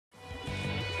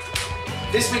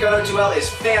This week on O2L is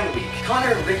Fan Week.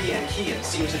 Connor, Ricky, and Kian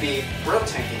seem to be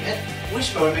bro-tanking it.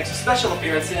 Wishbone makes a special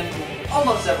appearance in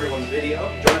almost everyone's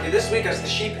video. Joining me this week as the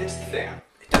sheep hits the fan.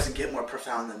 It doesn't get more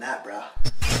profound than that, bruh.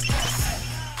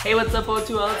 Hey, what's up,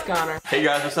 O2L? It's Connor. Hey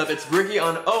guys, what's up? It's Ricky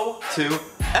on O2L.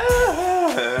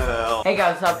 Hey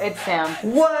guys, what's up? It's Sam.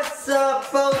 What's up,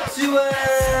 O2L?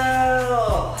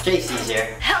 JC's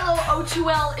here. Hello,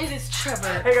 O2L. It is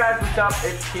Trevor. Hey guys, what's up?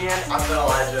 It's Kian. I've been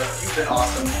Elijah. You've been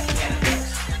awesome. And thanks.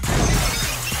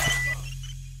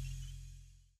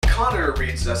 Connor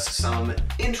reads us some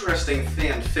interesting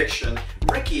fan fiction.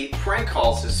 Ricky prank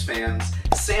calls his fans.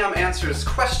 Sam answers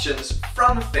questions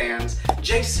from fans.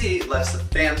 JC lets the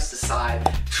fans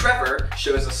decide. Trevor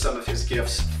shows us some of his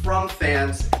gifts from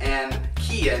fans. And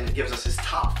Kian gives us his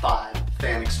top 5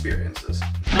 fan experiences.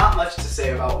 Not much to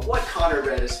say about what Connor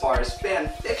read as far as fan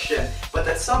fiction, but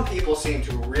that some people seem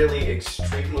to really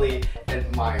extremely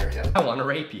admire him. I want to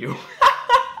rape you.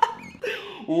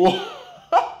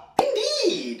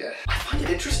 Indeed! I find it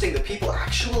interesting that people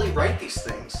actually write these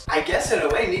things. I guess in a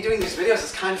way, me doing these videos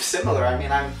is kind of similar. I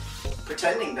mean, I'm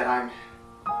pretending that I'm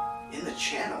in the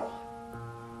channel.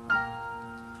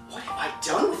 What have I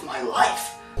done with my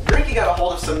life? Ricky got a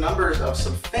hold of some numbers of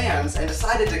some fans and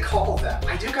decided to call them.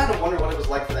 I do kind of wonder what it was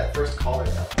like for that first caller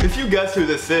though. If you guess who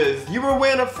this is, you will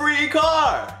win a free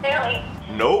car! Really?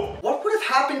 Nope. What would have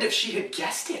happened if she had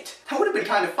guessed it? That would have been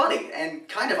kind of funny and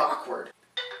kind of awkward.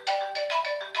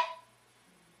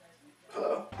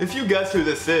 Hello? If you guess who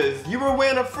this is, you will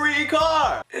win a free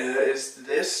car! Is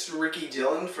this Ricky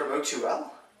Dillon from O2L?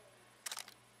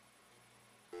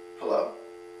 Hello?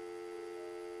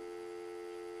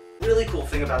 Really cool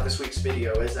thing about this week's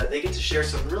video is that they get to share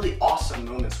some really awesome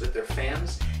moments with their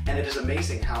fans, and it is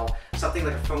amazing how something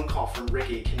like a phone call from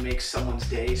Ricky can make someone's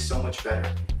day so much better.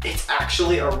 It's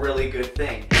actually a really good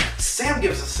thing. Sam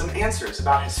gives us some answers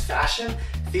about his fashion,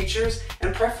 features,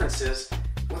 and preferences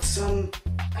with some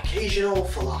occasional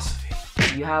philosophy.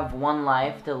 You have one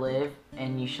life to live,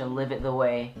 and you should live it the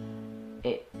way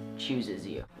it chooses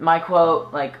you. My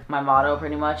quote, like my motto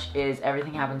pretty much, is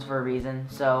everything happens for a reason,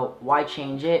 so why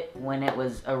change it when it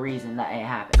was a reason that it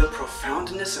happened? The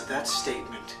profoundness of that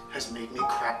statement has made me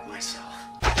crap myself.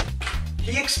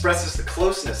 He expresses the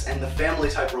closeness and the family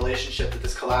type relationship that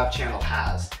this collab channel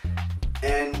has.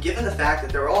 And given the fact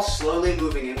that they're all slowly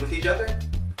moving in with each other,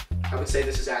 I would say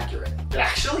this is accurate. But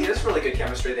actually, it is really good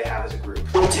chemistry they have as a group.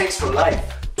 Tanks for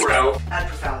life, bro. Add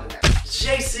profound in there.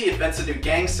 JC invents a new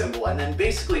gang symbol and then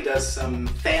basically does some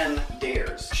fan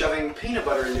dares, shoving peanut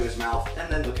butter into his mouth and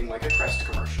then looking like a Crest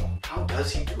commercial. How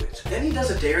does he do it? Then he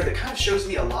does a dare that kind of shows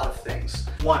me a lot of things.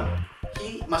 1,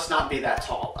 he must not be that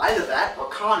tall. Either that or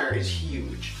Connor is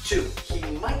huge. 2, he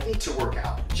might need to work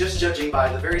out, just judging by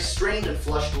the very strained and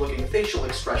flushed looking facial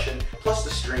expression plus the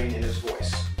strain in his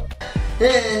voice.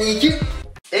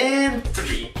 And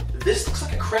 3, this looks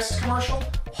like a Crest commercial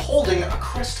holding a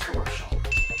Crest commercial.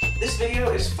 This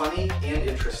video is funny and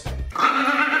interesting.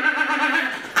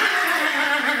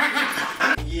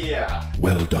 Yeah.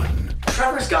 Well done.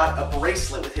 Trevor's got a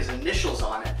bracelet with his initials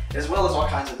on it, as well as all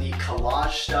kinds of neat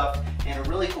collage stuff, and a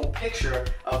really cool picture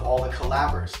of all the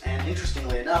collabers. And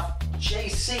interestingly enough,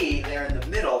 JC there in the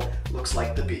middle looks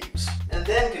like the Beebs. And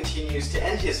then continues to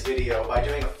end his video by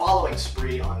doing a following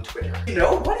spree on Twitter. You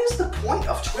know, what is the point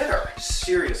of Twitter?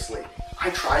 Seriously. I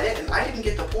tried it and I didn't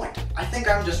get the point. I think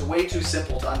I'm just way too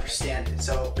simple to understand it,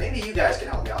 so maybe you guys can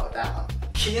help me out with that one.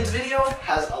 Kian's video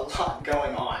has a lot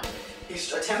going on.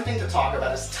 He's attempting to talk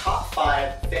about his top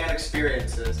 5 fan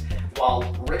experiences while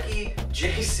Ricky,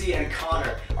 JC, and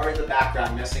Connor are in the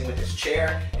background messing with his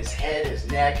chair, his head, his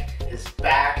neck, his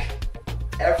back,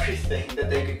 everything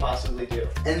that they could possibly do.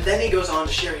 And then he goes on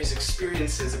to share his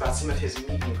experiences about some of his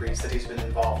meet and greets that he's been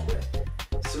involved with.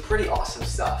 Some pretty awesome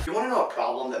stuff. You want to know a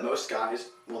problem that most guys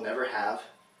will never have?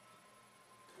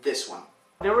 This one.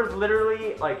 There was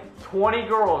literally like 20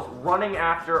 girls running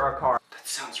after our car. That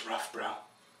sounds rough, bro.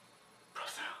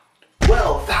 Profound.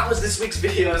 Well, that was this week's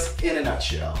videos in a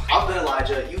nutshell. I've been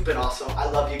Elijah, you've been awesome, I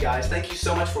love you guys. Thank you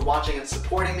so much for watching and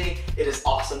supporting me. It is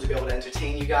awesome to be able to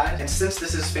entertain you guys. And since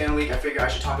this is Fan Week, I figure I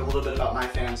should talk a little bit about my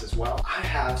fans as well. I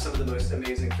have some of the most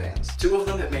amazing fans. 2 of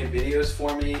them have made videos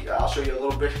for me. I'll show you a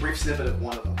little brief snippet of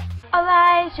one of them.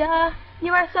 Elijah,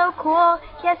 you are so cool.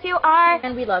 Yes, you are.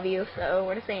 And we love you, so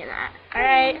we're just saying that.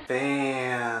 Alright?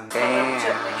 Fans.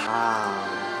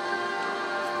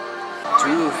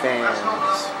 True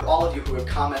fans. All of you who have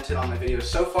commented on my videos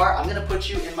so far, I'm gonna put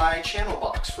you in my channel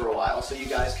box for a while so you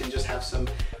guys can just have some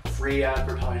free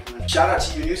advertisement. Shout out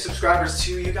to you new subscribers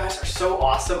too. You guys are so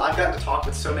awesome. I've gotten to talk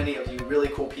with so many of you really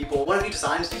cool people. One of you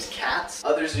designs these cats,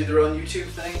 others do their own YouTube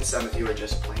thing, and some of you are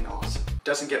just plain awesome.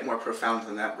 Doesn't get more profound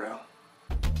than that, bro.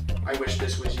 I wish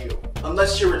this was you.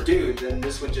 Unless you're a dude, then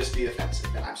this would just be offensive,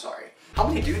 and I'm sorry. How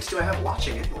many dudes do I have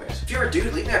watching anyways? If you're a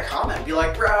dude, leave me a comment. Be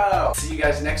like, bro. See you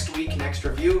guys next week, next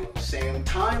review. Same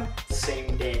time,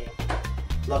 same day.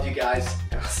 Love you guys,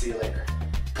 and I'll see you later.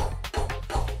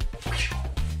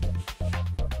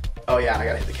 Oh yeah, and I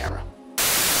gotta hit the camera.